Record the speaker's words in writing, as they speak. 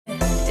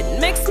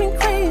makes me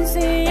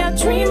crazy. I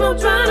dream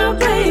about our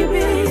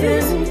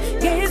babies,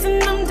 gazing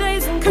them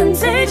days and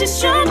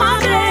contagious. You're my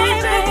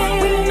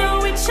baby. We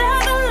know each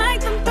other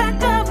like the back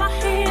of our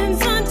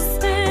hands.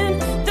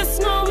 Understand, there's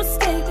no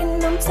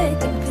mistaking. I'm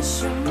taking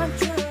 'cause you're my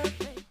drug.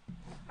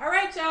 All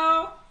right,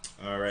 y'all.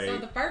 All right. So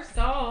the first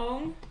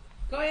song,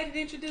 go ahead and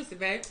introduce it,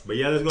 babe. But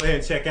yeah, let's go ahead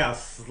and check out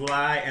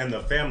Sly and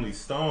the Family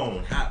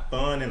Stone. Hot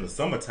fun in the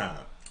summertime.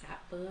 Hot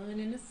fun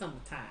in the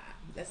summertime.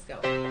 Let's go.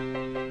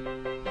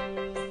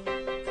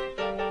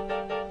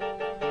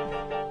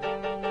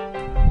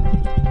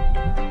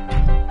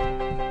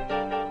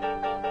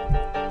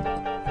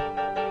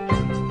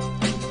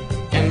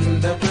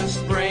 End of the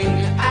spring,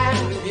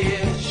 and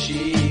here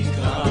she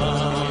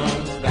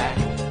comes back.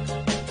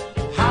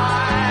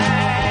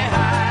 High,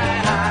 high,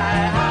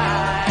 high,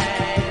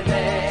 high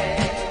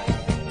there.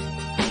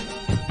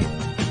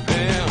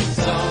 Them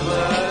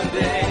summer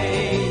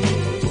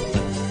days,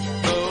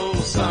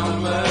 those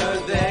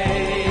summer days.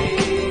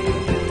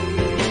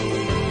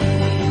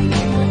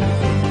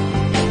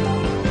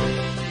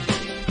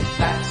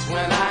 That's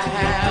when I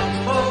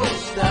have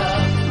most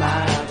of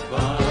my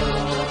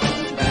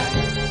fun back.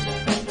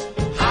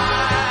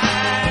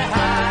 High,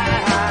 high,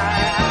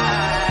 high,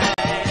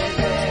 high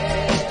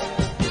there.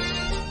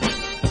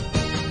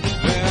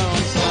 Them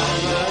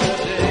summer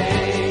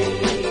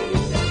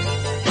days,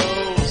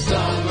 those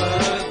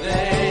summer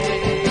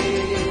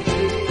days.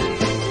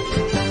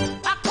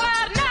 I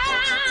cry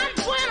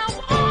nights when I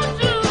want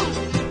to.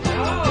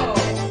 Oh,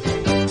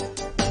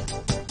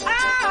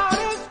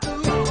 Out of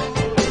school,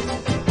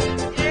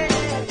 yeah.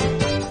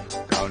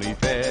 County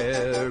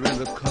fair in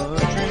the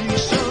country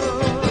sun,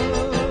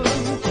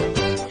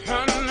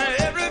 and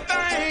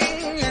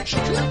everything is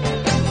true.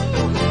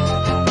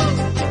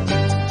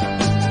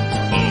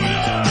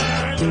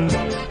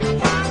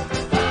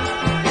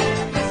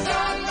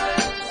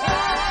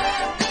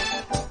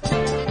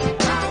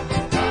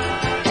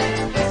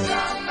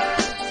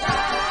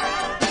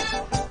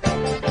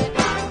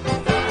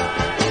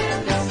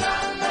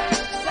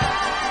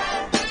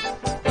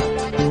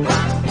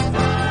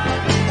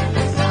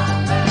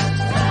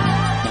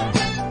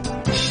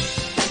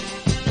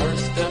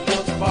 First of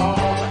the fall,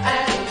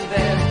 and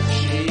then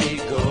she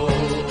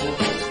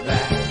goes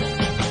back.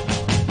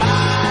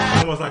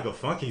 Almost like a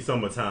funky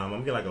summertime. I'm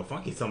getting like a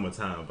funky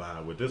summertime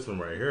vibe with this one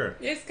right here.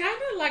 it's kind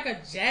of like a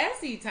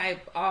jazzy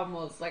type,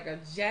 almost like a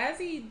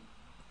jazzy,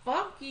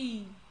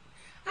 funky.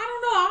 I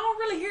don't know. I don't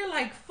really hear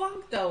like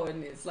funk though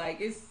in this.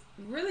 Like it's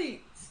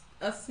really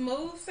a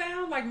smooth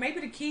sound. Like maybe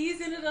the keys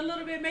in it a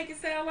little bit make it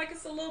sound like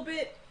it's a little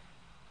bit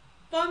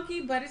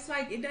funky, but it's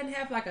like it doesn't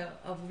have like a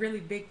really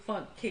big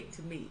funk kick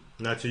to me.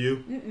 Not to you?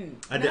 Mm-mm.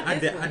 I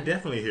Not this one.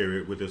 definitely hear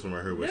it with this one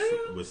right here with, Do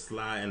you? with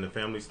Sly and the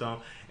Family Stone,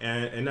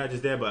 and not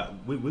just that, but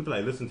we've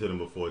like listened to them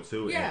before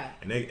too. Yeah.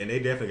 And they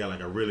definitely got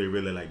like a really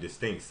like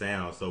distinct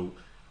sound. So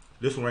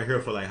this one right here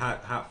for like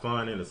hot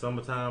fun in the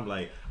summertime,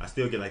 like I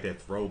still get like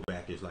that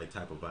throwbackish like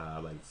type of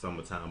vibe, like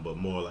summertime, but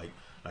more like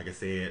I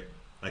said,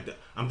 like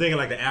I'm thinking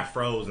like the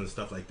afros and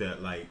stuff like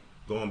that, like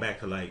going back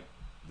to like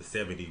the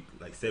 70,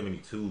 like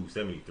 72,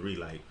 73,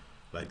 like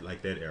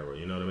that era.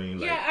 You know what I mean?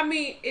 Like, Yeah, I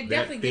mean, it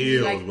that definitely gives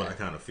you feels like what I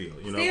kind of feel.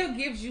 You know? still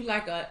gives you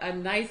like a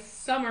nice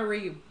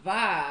summery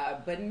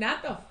vibe, but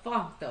not the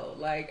funk though.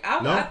 Like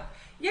No? I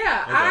Okay.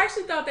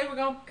 actually thought they were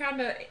gonna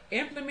kind of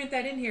implement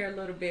that in here a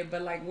little bit,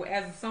 but like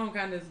as the song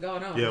kind of is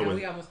going on, Yeah, you know, when-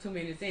 we almost 2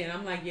 minutes in.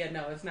 I'm like, yeah,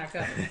 no, it's not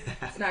coming.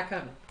 It's not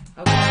coming.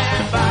 Okay.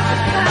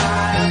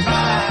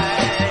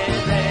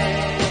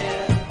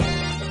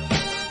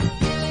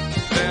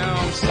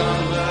 Them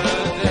summer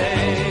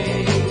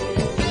days,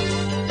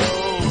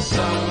 those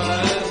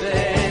summer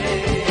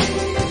days.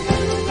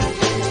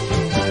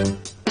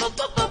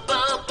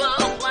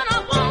 When I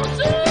want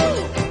to.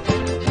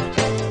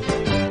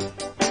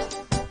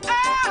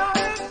 Out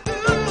of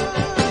school.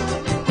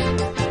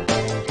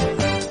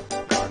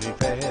 County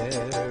fair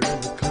in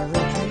the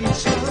country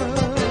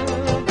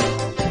sun,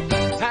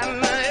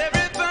 and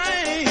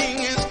everything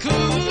is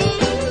cool.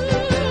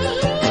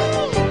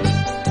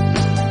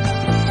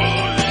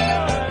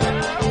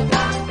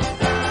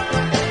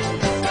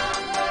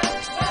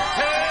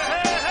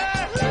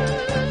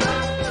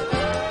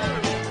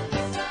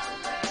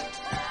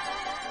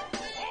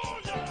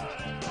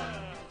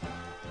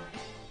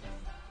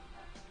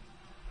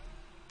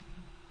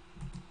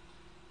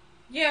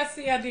 Yeah,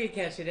 see, I did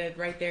catch it at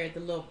right there at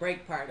the little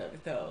break part of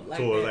it though. Like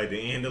Towards that, like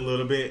the end a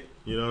little bit.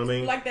 You know what I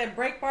mean? like that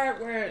break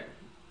part where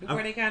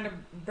I'm- they kind of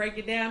break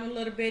it down a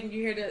little bit, and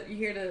you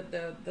hear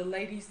the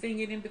lady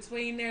singing in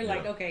between there.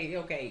 Like, Yeah. okay,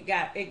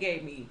 it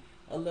gave me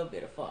a little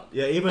bit of funk.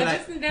 Yeah, even But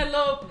like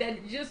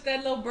just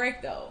that little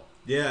break though.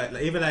 yeah,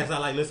 like, even as I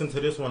like listen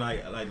to this one,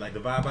 I like the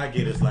vibe I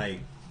get is like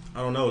I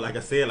don't know, like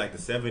I said, like the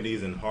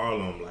 70s in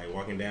Harlem, like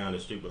walking down the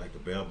street with like the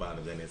bell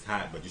bottoms and it's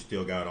hot, but you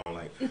still got on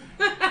like you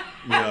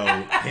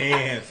know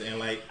pants and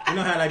like you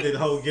know how like the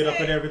whole get up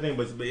and everything,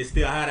 but it's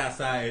still hot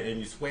outside and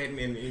you're sweating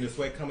and the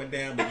sweat coming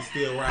down, but you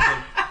still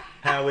rocking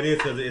how it is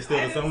because it's still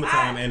the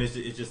summertime and it's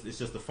just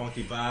a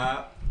funky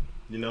vibe.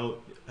 you know,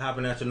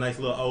 hopping at your nice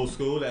little old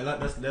school.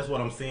 That's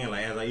what I'm saying.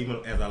 Like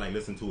as I like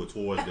listen to it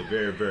towards the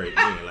very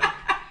end. Like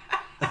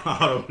I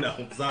don't know.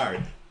 I'm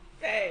sorry.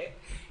 Hey,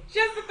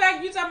 just the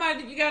fact you talking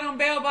about you got on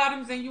bell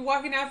bottoms and you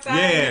walking outside.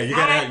 Yeah, you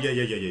got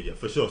yeah,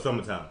 for sure.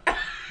 Summertime.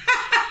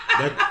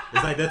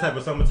 It's like that type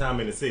of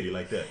summertime in the city,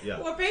 like that. Yeah.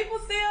 Well, people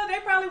still, they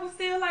probably was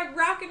still like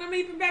rocking them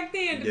even back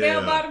then. The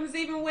bell bottoms,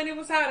 even when it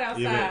was hot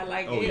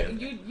outside.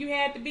 You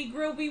had to be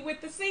groovy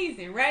with the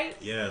season, right?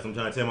 Yeah. So I'm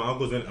trying to tell my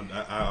uncles, and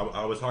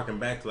I was talking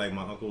back to like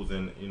my uncles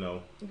and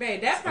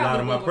Babe, that's a probably lot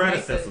of my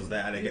predecessors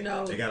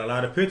they got a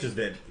lot of pictures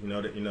that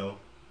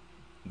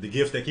the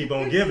gifts they keep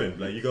on giving.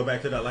 Like you go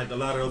back to that, like a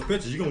lot of those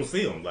pictures, you gonna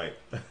see them like.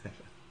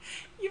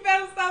 You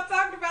better stop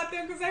talking about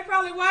them because they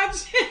probably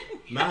watching.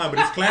 Nah, but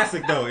it's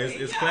classic though.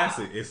 It's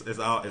classic. It's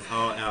all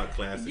out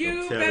classic. You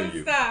I'm better telling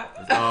you. stop.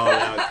 It's all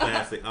out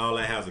classic. All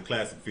that has a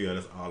classic feel.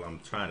 That's all I'm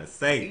trying to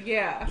say.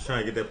 Yeah. I'm trying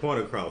to get that point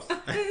across.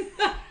 Okay.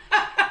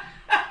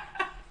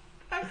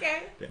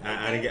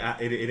 It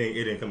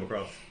didn't come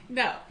across.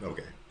 No.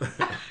 Okay.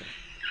 Especially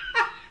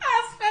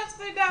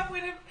not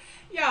when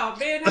y'all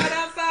been hot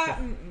outside.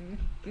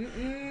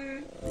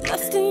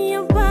 Lost in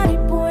your body.